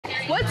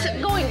what's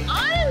going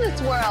on in this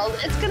world.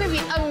 It's gonna be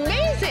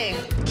amazing.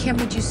 Kim,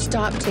 would you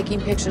stop taking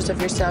pictures of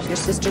yourself? Your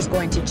sister's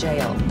going to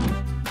jail.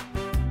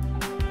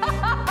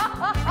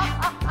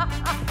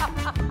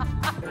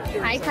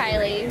 Hi,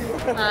 Kylie.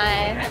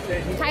 Hi.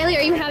 Kylie,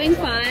 are you having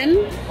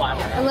fun?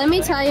 Let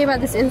me tell you about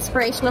this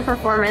inspirational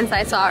performance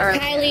I saw earlier.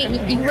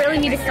 Kylie, you really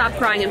need to stop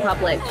crying in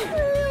public.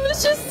 It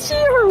was just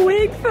her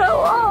wig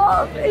fell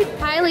off.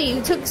 Kylie,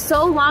 you took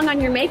so long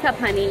on your makeup,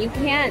 honey. You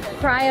can't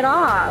cry it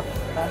off.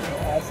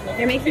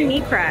 You're making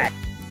me cry.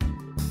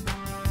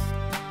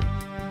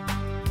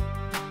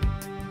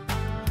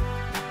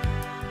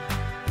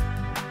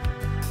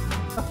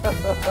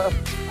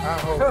 I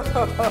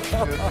hope you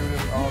do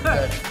this all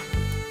day.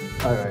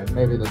 Alright,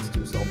 maybe that's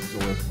too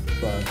self-absorbed,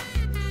 but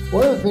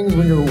what are the things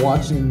when you're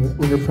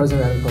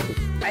present at in public?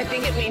 I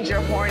think it means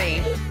you're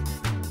horny.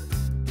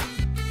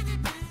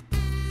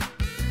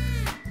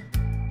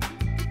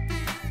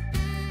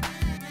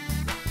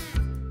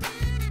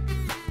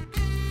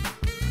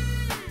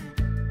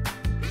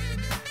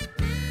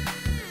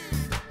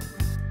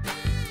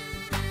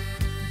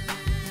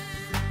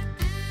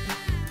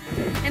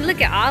 And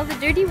look at all the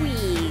dirty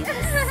weeds.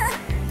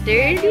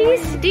 Dirty,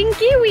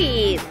 stinky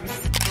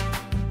weeds.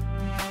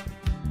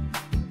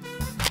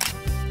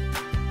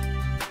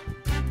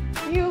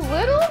 You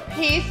little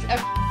piece of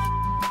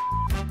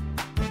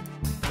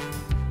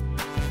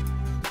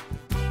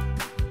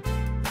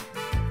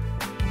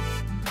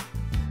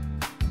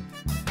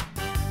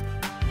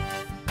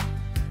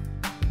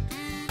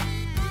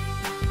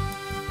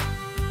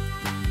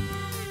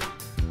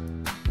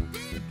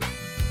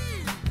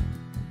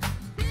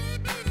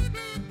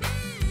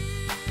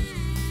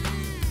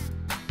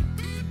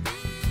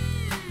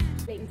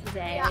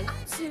today. We are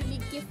absolutely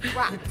gift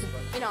wrapped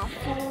in our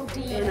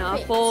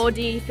 4D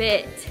 4D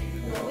fit.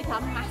 with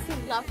our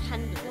massive love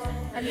handles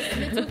and this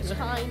little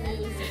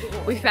Chinese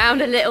boy. We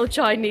found a little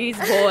Chinese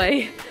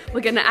boy.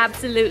 We're gonna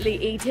absolutely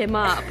eat him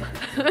up.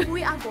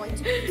 We are going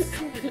to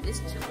consume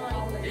this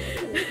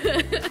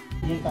Chinese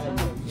boy.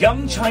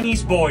 Young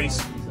Chinese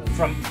boys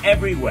from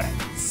everywhere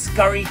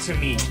scurry to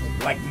me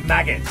like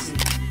maggots.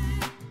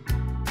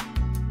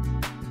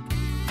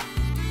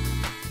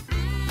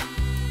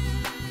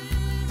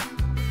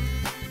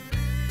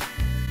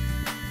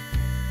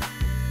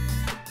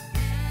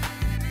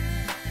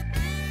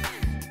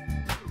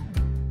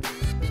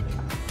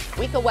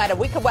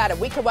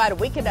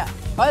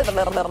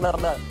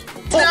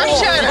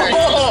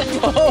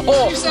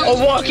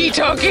 a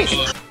walkie-talkie.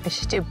 I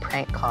should do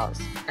prank calls.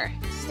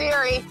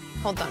 Siri,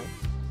 hold on.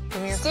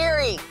 Come here.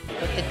 Siri.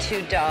 With the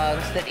two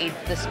dogs that eat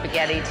the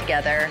spaghetti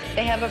together.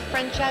 They have a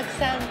French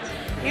accent.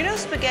 You know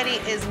spaghetti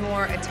is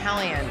more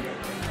Italian.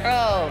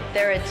 Oh,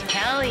 they're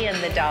Italian.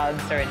 The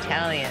dogs are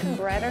Italian.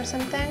 Bread or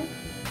something?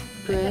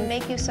 I can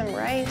make you some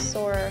rice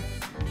or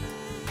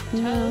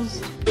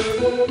toast.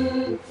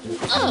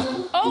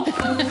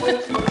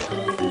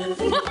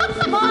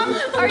 Mom,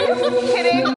 are you kidding?